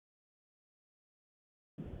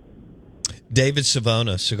David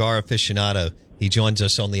Savona, Cigar Aficionado. He joins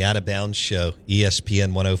us on the Out of Bounds show,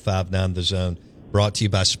 ESPN 105.9 The Zone, brought to you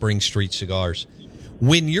by Spring Street Cigars.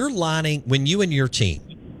 When you and your team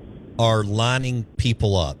are lining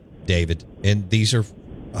people up, David, and these are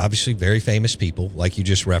obviously very famous people, like you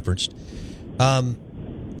just referenced,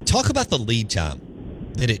 talk about the lead time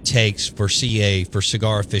that it takes for Cigar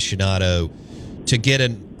Aficionado, to get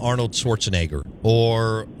an Arnold Schwarzenegger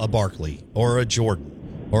or a Barkley or a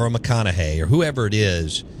Jordan or a McConaughey or whoever it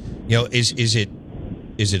is. Is it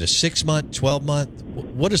a 6 month, 12 month?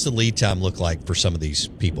 What does the lead time look like for some of these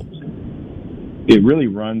people? It really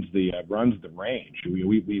runs the range.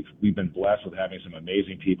 We've been blessed with having some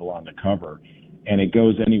amazing people on the cover, and it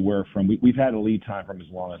goes anywhere from we've had a lead time from as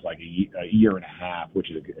long as like a year and a half, which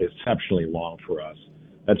is exceptionally long for us.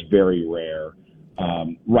 That's very rare.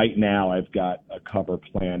 Right now, I've got a cover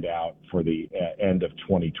planned out for the end of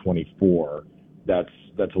 2024. That's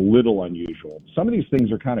a little unusual. Some of these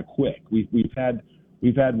things are kind of quick. We've had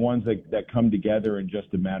ones that come together in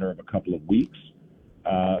just a matter of a couple of weeks.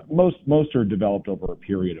 Most are developed over a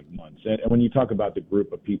period of months. And when you talk about the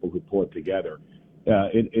group of people who pull it together,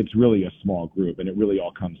 it's really a small group, and it really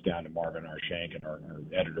all comes down to Marvin Shanken, our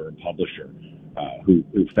editor and publisher, who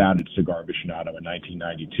founded Cigar Aficionado in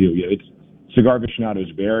 1992. Cigar Aficionado is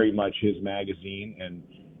very much his magazine, and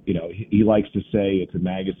he likes to say it's a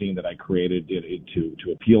magazine that I created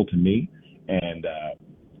to appeal to me, and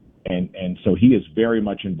so he is very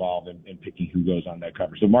much involved in picking who goes on that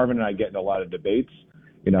cover. So Marvin and I get in a lot of debates.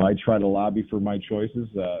 I try to lobby for my choices.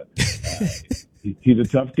 He's a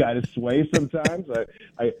tough guy to sway sometimes.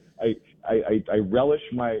 I relish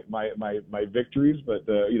my victories, but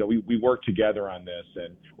we work together on this.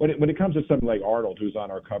 And when it comes to something like Arnold, who's on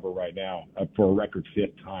our cover right now for a record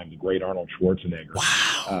 5th time, the great Arnold Schwarzenegger.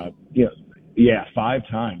 Wow. Yeah, 5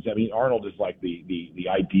 times. I mean, Arnold is like the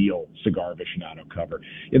ideal Cigar Aficionado cover.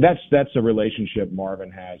 And that's a relationship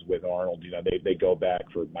Marvin has with Arnold. They go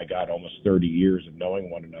back for, my God, almost 30 years of knowing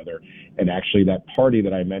one another. And actually, that party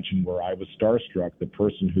that I mentioned where I was starstruck, the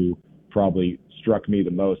person who probably struck me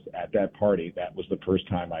the most at that party, that was the first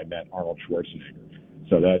time I met Arnold Schwarzenegger.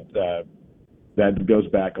 So that goes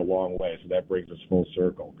back a long way. So that brings us full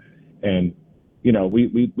circle. And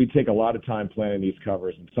we take a lot of time planning these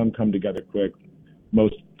covers, and some come together quick.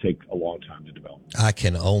 Most take a long time to develop. I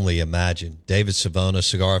can only imagine. David Savona,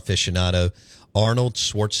 Cigar Aficionado. Arnold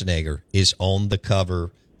Schwarzenegger is on the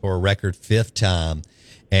cover for a record 5th time,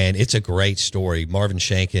 and it's a great story. Marvin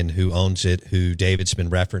Shanken, who owns it, who David's been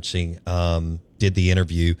referencing, did the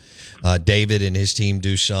interview. David and his team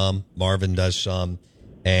do some. Marvin does some.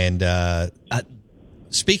 And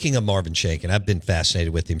speaking of Marvin Shanken, I've been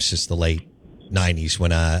fascinated with him since the late 90s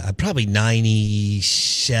when I probably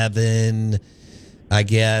 97, I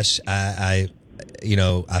guess. I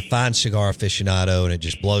find Cigar Aficionado and it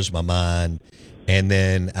just blows my mind. And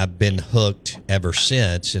then I've been hooked ever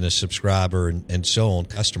since, and a subscriber and so on,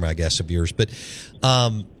 customer, I guess, of yours. But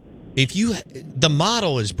the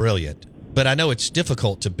model is brilliant, but I know it's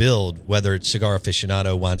difficult to build, whether it's Cigar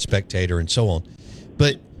Aficionado, Wine Spectator, and so on.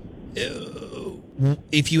 But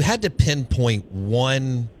if you had to pinpoint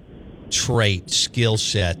one skill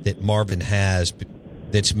set that Marvin has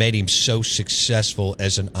that's made him so successful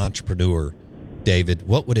as an entrepreneur, David,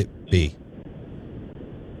 what would it be?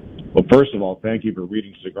 Well, first of all, thank you for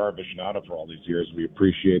reading Cigar Aficionado for all these years. We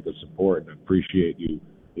appreciate the support and appreciate you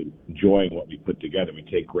enjoying what we put together. We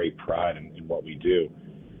take great pride in what we do.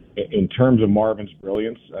 In terms of Marvin's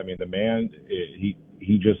brilliance, I mean, the man, he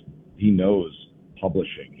knows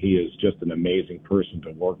publishing. He is just an amazing person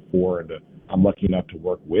to work for, and I'm lucky enough to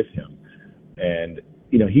work with him. And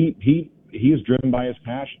he is driven by his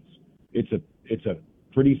passions. It's a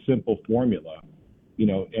pretty simple formula,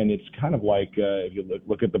 and it's kind of like if you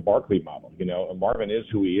look at the Barkley model. Marvin is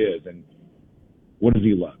who he is, and what does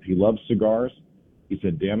he love? He loves cigars. He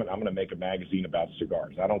said, "Damn it, I'm going to make a magazine about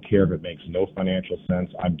cigars. I don't care if it makes no financial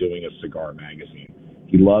sense. I'm doing a cigar magazine."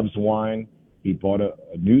 He loves wine. He bought a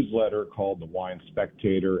newsletter called the Wine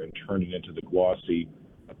Spectator and turned it into the glossy,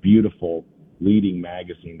 beautiful leading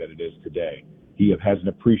magazine that it is today. He has an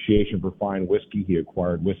appreciation for fine whiskey. He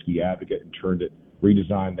acquired Whiskey Advocate and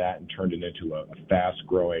redesigned that and turned it into a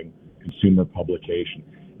fast-growing consumer publication.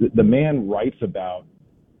 The man writes about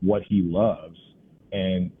what he loves,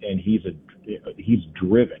 and he's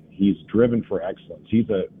driven. He's driven for excellence.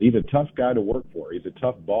 He's a tough guy to work for. He's a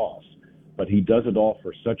tough boss, but he does it all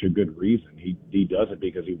for such a good reason. He does it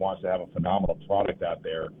because he wants to have a phenomenal product out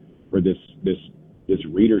there for this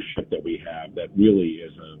readership that we have that really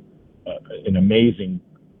is an amazing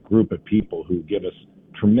group of people who give us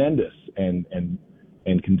tremendous and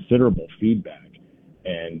considerable feedback.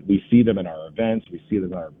 And we see them in our events. We see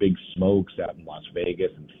them in our big smokes out in Las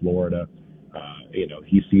Vegas and Florida.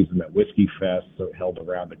 He sees them at Whiskey Fest held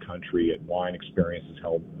around the country, at wine experiences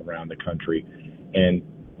held around the country. And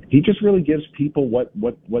he just really gives people what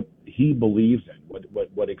he believes in,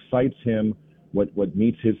 what excites him, what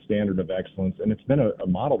meets his standard of excellence. And it's been a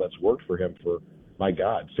model that's worked for him for, my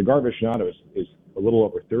God. Cigar Aficionado is a little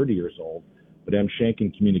over 30 years old, but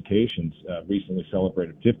Shanken Communications recently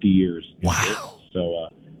celebrated 50 years. Wow. So,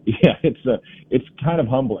 it's kind of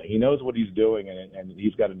humbling. He knows what he's doing, and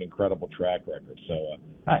he's got an incredible track record. So,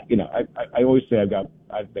 I always say I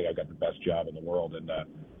think I've got the best job in the world, and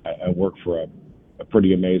I work for a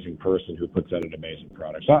pretty amazing person who puts out an amazing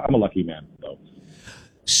product. So I'm a lucky man, though.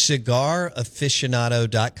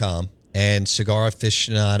 CigarAficionado.com and Cigar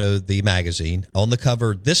Aficionado, the magazine. On the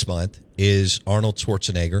cover this month is Arnold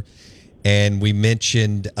Schwarzenegger. And we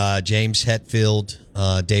mentioned James Hetfield.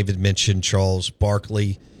 David mentioned Charles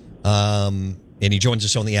Barkley. And he joins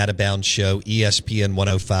us on the Out of Bounds show, ESPN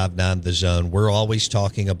 1059 The Zone. We're always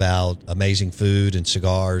talking about amazing food and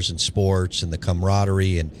cigars and sports and the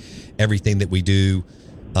camaraderie and everything that we do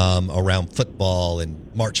around football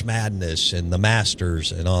and March Madness and the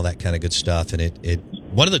Masters and all that kind of good stuff. And it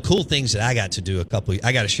one of the cool things that I got to do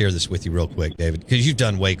I got to share this with you real quick, David, because you've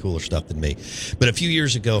done way cooler stuff than me. But a few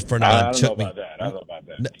years ago, a friend of mine took me. I don't know about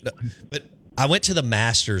that. No, but I went to the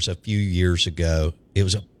Masters a few years ago. It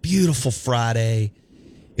was a beautiful Friday.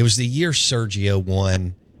 It was the year Sergio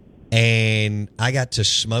won. And I got to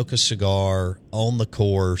smoke a cigar on the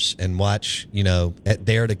course and watch, at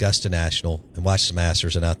Augusta National and watch the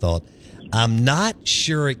Masters. And I thought, I'm not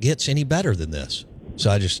sure it gets any better than this. So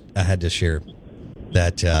I had to share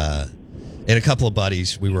that. And a couple of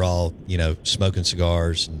buddies, we were all, smoking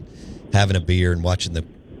cigars and having a beer and watching the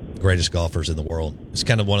greatest golfers in the world. It's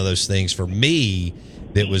kind of one of those things for me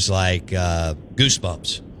that was like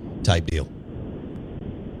goosebumps type deal.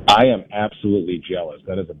 I am absolutely jealous.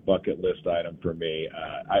 That is a bucket list item for me.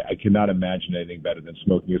 I cannot imagine anything better than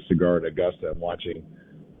smoking a cigar at Augusta and watching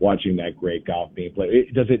that great golf being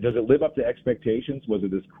played. Does it live up to expectations? Was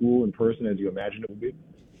it as cool in person as you imagined it would be?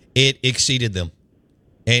 It exceeded them.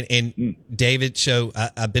 And David, so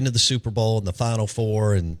I've been to the Super Bowl and the Final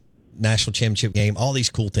Four and National Championship game, all these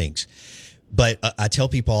cool things. But I tell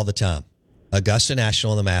people all the time, Augusta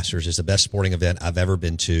National and the Masters is the best sporting event I've ever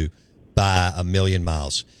been to by a million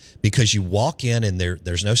miles, because you walk in and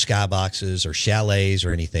there's no skyboxes or chalets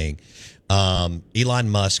or anything. Elon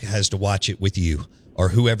Musk has to watch it with you or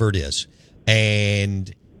whoever it is.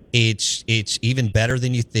 And it's even better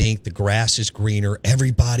than you think. The grass is greener.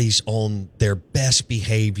 Everybody's on their best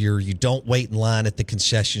behavior. You don't wait in line at the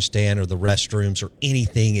concession stand or the restrooms or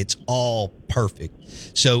anything. It's all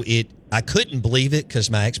perfect. So I couldn't believe it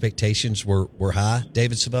because my expectations were high,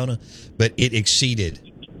 David Savona, but it exceeded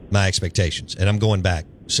my expectations, and I'm going back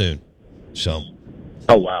soon. So,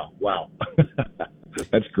 wow,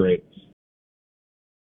 that's great.